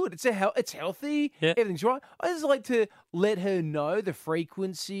it's all good. It's healthy. Yeah. Everything's right. I just like to let her know the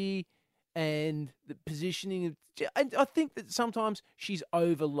frequency and the positioning. I think that sometimes she's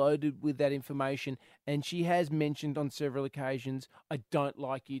overloaded with that information, and she has mentioned on several occasions, I don't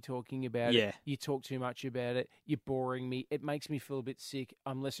like you talking about it. You talk too much about it. You're boring me. It makes me feel a bit sick.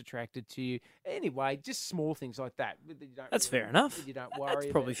 I'm less attracted to you. Anyway, just small things like that. That's fair enough. You don't worry. That's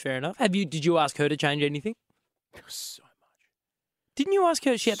probably fair enough. Did you ask her to change anything? So much. Didn't you ask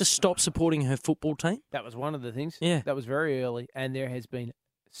her she had to stop supporting her football team? That was one of the things. Yeah. That was very early, and there has been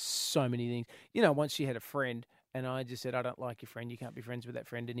so many things. Once she had a friend, and I just said, I don't like your friend. You can't be friends with that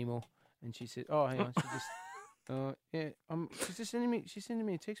friend anymore. And she said, oh, hang on. She just, she's just sending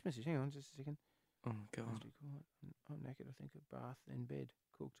me a text message. Hang on just a second. Oh, God. I'm knackered. I think a bath and bed.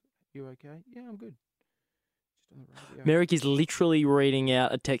 Cooked. You okay? Yeah, I'm good. Just on the radio. Merrick is literally reading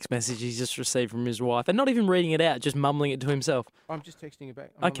out a text message he's just received from his wife, and not even reading it out, just mumbling it to himself. I'm just texting it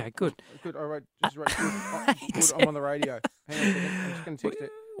back. Good. Good. All right. Just right. Good. I'm on the radio. Hang on a second. I'm just going to text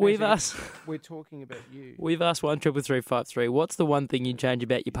it. We're talking about you. We've asked 13353. What's the one thing you'd change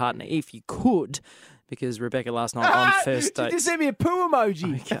about your partner if you could? Because Rebecca last night on first date. She just sent me a poo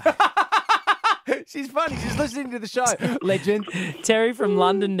emoji. Okay. She's funny. She's listening to the show. Legend. Terry from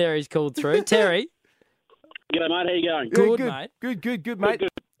Londonderry's called through. Terry. G'day, mate. How you going? Good, mate. Good, mate.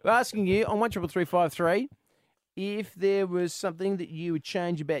 We're asking you on 13353 if there was something that you would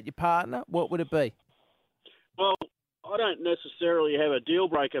change about your partner, what would it be? Well, I don't necessarily have a deal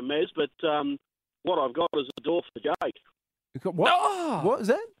breaker, Mez, but what I've got is a door for Jake. You got what? Oh! What is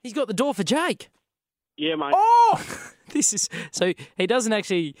that? He's got the door for Jake. Yeah, mate. Oh! So he doesn't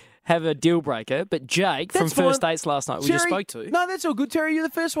actually have a deal breaker, but Jake from First Dates last night, we just spoke to. No, that's all good, Terry. You're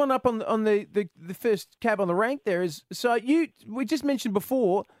the first one up on the first cab on the rank there. We just mentioned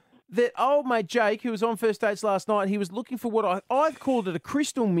before that old mate Jake, who was on First Dates last night, he was looking for what I've called it a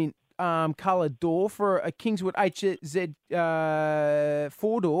crystal mint coloured door for a Kingswood HZ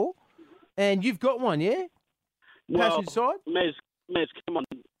 4-door, and you've got one, yeah? Passenger side? Mez, come on.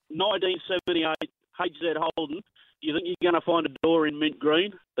 1978 HZ Holden. You think you're going to find a door in mint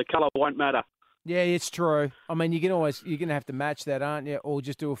green? The colour won't matter. Yeah, it's true. I mean, you're going to have to match that, aren't you? Or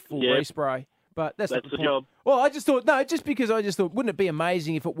just do a full respray. But that's not the point. Job. Well, I just thought, wouldn't it be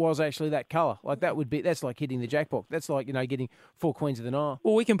amazing if it was actually that colour? Like that's like hitting the jackpot. That's like, getting 4 Queens of the Nile.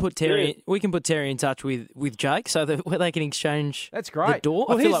 Well, we can put Terry in touch with Jake so that they can exchange that's great. The door.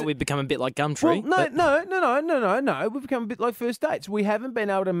 Well, I feel like we've become a bit like Gumtree. Well, no. We've become a bit like First Dates. We haven't been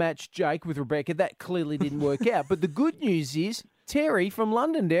able to match Jake with Rebecca. That clearly didn't work out. But the good news is Terry from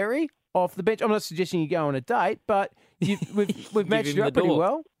Londonderry off the bench. I'm not suggesting you go on a date, but we've matched you up pretty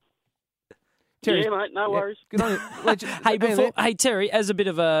well. Terry's, yeah, mate, no worries. Good on you. Hey, Terry, as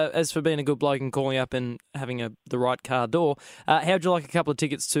for being a good bloke and calling up and having the right car door, how'd you like a couple of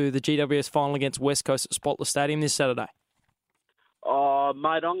tickets to the GWS final against West Coast at Spotless Stadium this Saturday? Oh,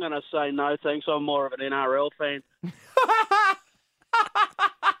 mate, I'm going to say no, thanks. I'm more of an NRL fan.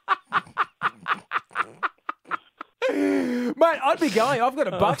 Mate, I'd be going. I've got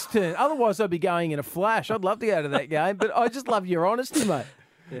a Bucks turn. Otherwise, I'd be going in a flash. I'd love to go to that game, but I just love your honesty, mate.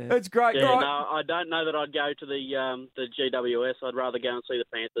 Yeah. That's great. Yeah, right. No, I don't know that I'd go to the GWS. I'd rather go and see the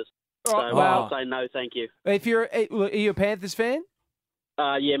Panthers. Right, so I'll say no, thank you. If are you a Panthers fan?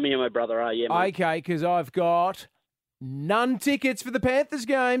 Yeah, me and my brother are. Yeah, mate. Okay, because I've got none tickets for the Panthers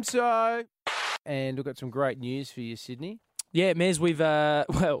game. And we've got some great news for you, Sydney. Yeah, Mez, we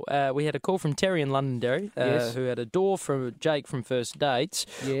had a call from Terry in Londonderry, yes. who had a door from Jake from First Dates.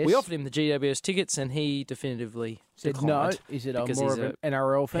 Yes. We offered him the GWS tickets, and he definitively said declined. no. Is it more of an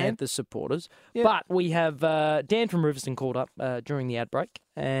NRL fan? Panthers supporters. Yeah. But we have Dan from Riverston called up during the ad break,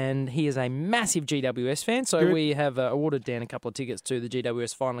 and he is a massive GWS fan. So Good. we have awarded Dan a couple of tickets to the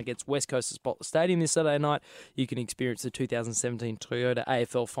GWS final against West Coast at Spotless Stadium this Saturday night. You can experience the 2017 Toyota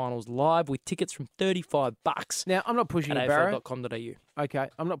AFL Finals live with tickets from $35. Now, I'm not pushing a barrow. AFL.com.au. Okay,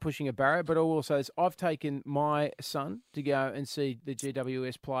 I'm not pushing a barrow, but I will say this. I've taken my son to go and see the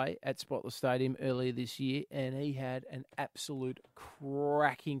GWS play at Spotless Stadium earlier this year, and he had an absolute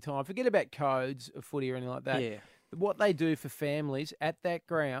cracking time. Forget about codes of footy or anything like that. Yeah. What they do for families at that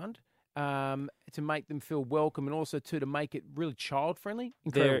ground to make them feel welcome, and also to make it really child friendly.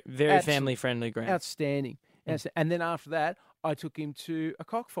 Very family friendly, Grant. Outstanding. And then after that, I took him to a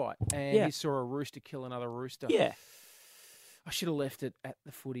cockfight, and he saw a rooster kill another rooster. Yeah. I should have left it at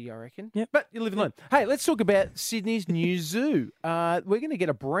the footy, I reckon. Yep. But you live and learn. Hey, let's talk about Sydney's new zoo. We're going to get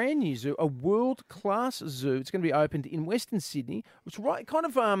a brand new zoo, a world-class zoo. It's going to be opened in Western Sydney. It's right kind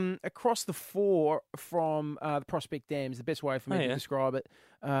of across the four from the Prospect Dam is the best way for me to describe it.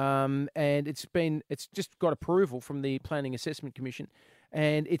 And it's just got approval from the Planning Assessment Commission.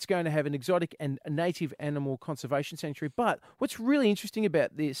 And it's going to have an exotic and native animal conservation sanctuary. But what's really interesting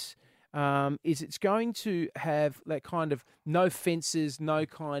about this is it's going to have that kind of no fences, no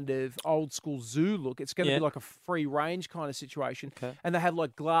kind of old school zoo look. It's going to be like a free range kind of situation. Okay. And they have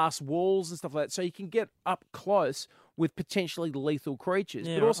like glass walls and stuff like that. So you can get up close with potentially lethal creatures,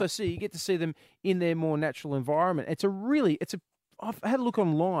 but also you get to see them in their more natural environment. I've had a look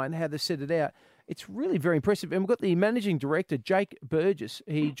online how they set it out. It's really very impressive. And we've got the managing director, Jake Burgess.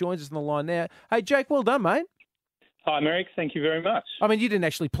 He joins us on the line now. Hey, Jake, well done, mate. Hi, Merrick. Thank you very much. I mean, you didn't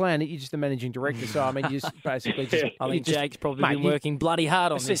actually plan it. You're just the managing director. So, I mean, you just basically just... I think Jake's probably been working bloody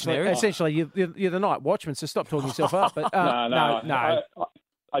hard on this, Merrick. Essentially, you're the night watchman, so stop talking yourself up. But, no.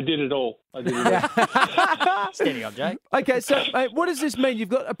 I did it all. Steady on, Jake. Okay, so mate, what does this mean? You've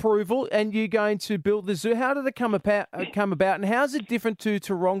got approval and you're going to build the zoo. How did it come about, and how is it different to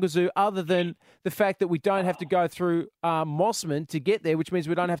Taronga Zoo other than the fact that we don't have to go through Mossman to get there, which means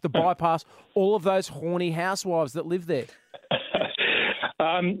we don't have to bypass all of those horny housewives that live there?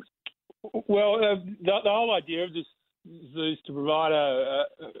 The whole idea of this zoo is to provide a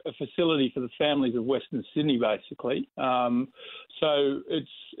facility for the families of Western Sydney, basically. So it's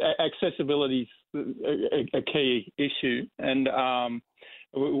accessibility is a key issue, and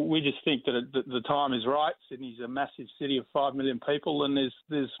we just think that the time is right. Sydney's a massive city of 5 million people, and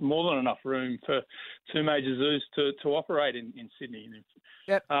there's more than enough room for two major zoos to operate in Sydney.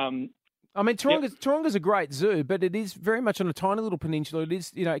 Yep. I mean, Taronga's a great zoo, but it is very much on a tiny little peninsula. It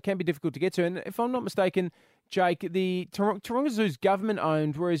is, it can be difficult to get to. And if I'm not mistaken, Jake, the Taronga Zoo is government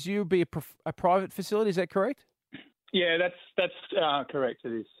owned, whereas you would be a private facility. Is that correct? Yeah, that's correct.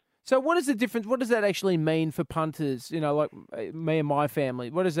 It is. So what is the difference? What does that actually mean for punters? Like me and my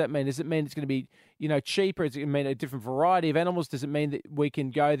family. What does that mean? Does it mean it's going to be, cheaper? Does it mean a different variety of animals? Does it mean that we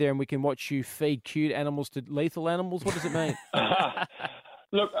can go there and we can watch you feed cute animals to lethal animals? What does it mean?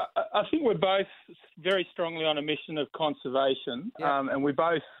 Look, I think we're both very strongly on a mission of conservation, and we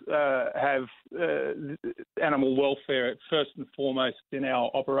both have animal welfare first and foremost in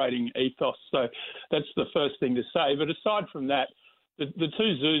our operating ethos. So that's the first thing to say. But aside from that, the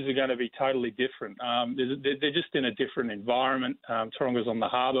two zoos are going to be totally different. They're just in a different environment. Taronga's on the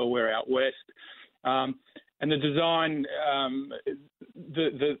harbour, we're out west. And the design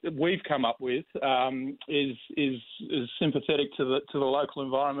that we've come up with is as sympathetic to the local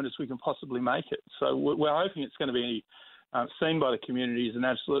environment as we can possibly make it. So we're hoping it's going to be seen by the community as an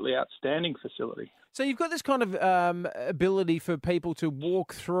absolutely outstanding facility. So you've got this kind of ability for people to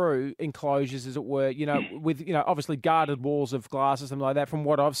walk through enclosures, as it were, with, obviously guarded walls of glass or something like that, from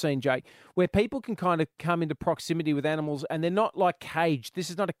what I've seen, Jake, where people can kind of come into proximity with animals and they're not like caged. This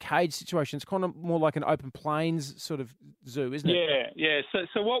is not a cage situation. It's kind of more like an open plains sort of zoo, isn't it? Yeah.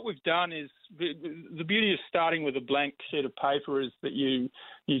 So what we've done is the beauty of starting with a blank sheet of paper is that you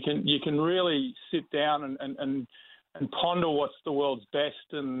can really sit down and ponder what's the world's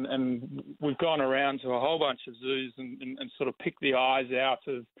best, and we've gone around to a whole bunch of zoos and sort of picked the eyes out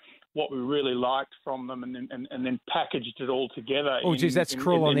of what we really liked from them, and then packaged it all together. Oh, geez, that's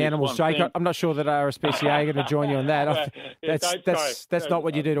cruel on the animals, Jake. I'm not sure that RSPCA are going to join you on that. That's not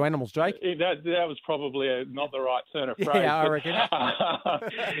what you do to animals, Jake. That was probably not the right turn of phrase. Yeah, I reckon.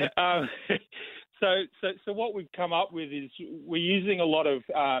 So what we've come up with is we're using a lot of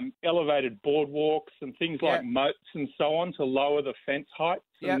elevated boardwalks and things like moats and so on to lower the fence heights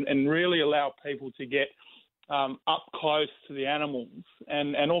and really allow people to get up close to the animals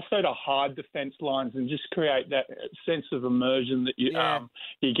and also to hide the fence lines and just create that sense of immersion that you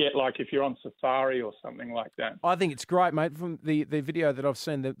get like if you're on safari or something like that. I think it's great, mate. From the video that I've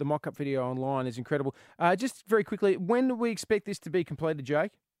seen, the mock-up video online is incredible. Just very quickly, when do we expect this to be completed,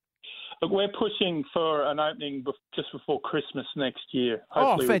 Jake? Look, we're pushing for an opening just before Christmas next year.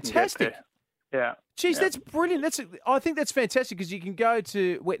 Hopefully fantastic. Yeah. Geez, that's brilliant. I think that's fantastic because you can go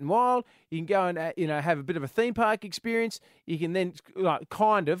to Wet and Wild, you can go and have a bit of a theme park experience. You can then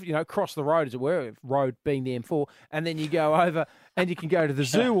cross the road, as it were, road being the M4, and then you go over and you can go to the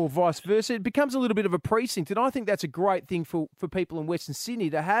zoo or vice versa. It becomes a little bit of a precinct, and I think that's a great thing for people in Western Sydney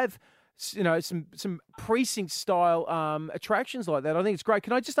to have some precinct-style attractions like that. I think it's great.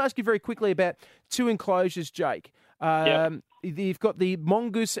 Can I just ask you very quickly about two enclosures, Jake? You've got the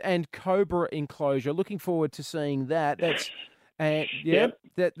mongoose and cobra enclosure. Looking forward to seeing that. That's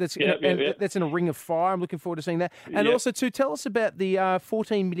that's in a ring of fire. I'm looking forward to seeing that. And also, tell us about the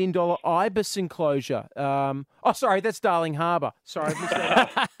 $14 million ibis enclosure. Sorry, that's Darling Harbour. Sorry, I mixed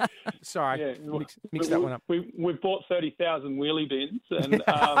that up. Sorry, mixed that one up. We've bought 30,000 wheelie bins. And,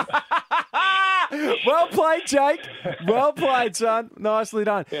 well played, Jake. Well played, son. Nicely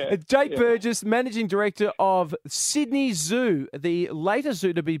done. Jake Burgess, Managing Director of Sydney Zoo, the later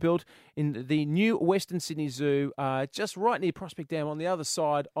zoo to be built in the new Western Sydney Zoo, just right near Prospect Dam on the other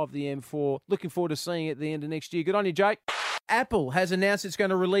side of the M4. Looking forward to seeing it at the end of next year. Good on you, Jake. Apple has announced it's going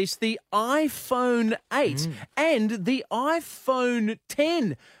to release the iPhone 8 and the iPhone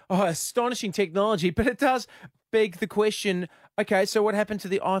 10. Oh, astonishing technology, but it does beg the question, okay, so what happened to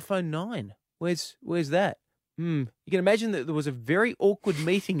the iPhone 9? Where's that? You can imagine that there was a very awkward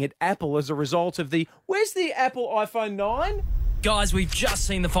meeting at Apple as a result of where's the Apple iPhone 9? Guys, we've just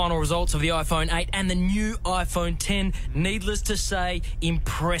seen the final results of the iPhone 8 and the new iPhone 10. Needless to say,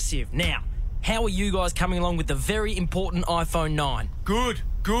 impressive. Now, how are you guys coming along with the very important iPhone 9? Good,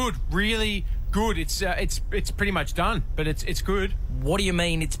 really good. It's pretty much done, but it's good. What do you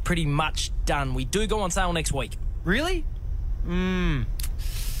mean it's pretty much done? We do go on sale next week. Really? We'll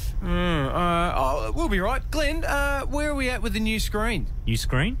be right. Glenn, where are we at with the new screen? New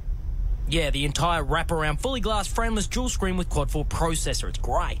screen? Yeah, the entire wraparound, fully glass, frameless dual screen with quad-4 processor. It's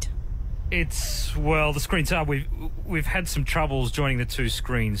great. The screens are. We've had some troubles joining the two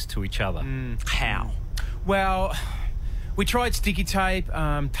screens to each other. How? Well, we tried sticky tape,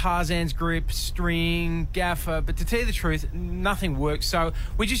 Tarzan's grip, string, gaffer, but to tell you the truth, nothing works. So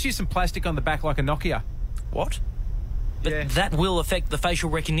we just used some plastic on the back like a Nokia. What? But that will affect the facial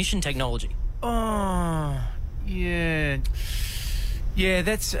recognition technology. Oh, yeah. Yeah,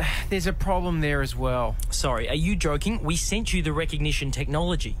 there's a problem there as well. Sorry, are you joking? We sent you the recognition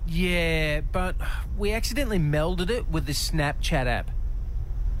technology. Yeah, but we accidentally melded it with the Snapchat app.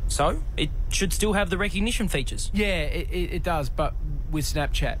 So? It should still have the recognition features. Yeah, it does, but with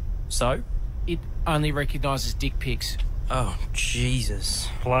Snapchat. So? It only recognises dick pics. Oh, Jesus.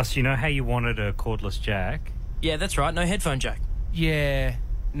 Plus, you know how you wanted a cordless jack? Yeah, that's right, no headphone jack. Yeah,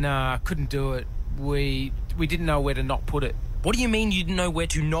 nah, couldn't do it. We didn't know where to not put it. What do you mean you didn't know where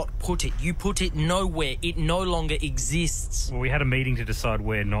to not put it? You put it nowhere. It no longer exists. Well, we had a meeting to decide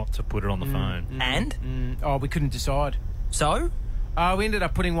where not to put it on the phone. And? We couldn't decide. So? We ended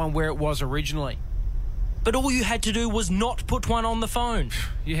up putting one where it was originally. But all you had to do was not put one on the phone.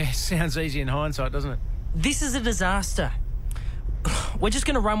 Yeah, sounds easy in hindsight, doesn't it? This is a disaster. We're just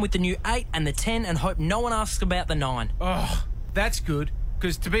going to run with the new 8 and the 10 and hope no one asks about the 9. Oh, that's good.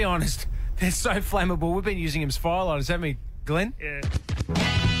 Because to be honest, they're so flammable. We've been using them as firelighters, haven't we, Glenn? Yeah.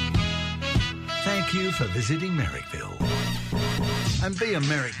 Thank you for visiting Merrickville. And be a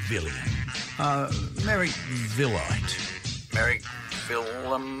Merrickvillian. Merrickvilleite.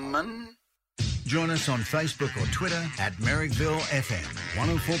 Merrickvilleman? Join us on Facebook or Twitter at Merrickville FM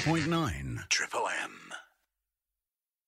 104.9 Triple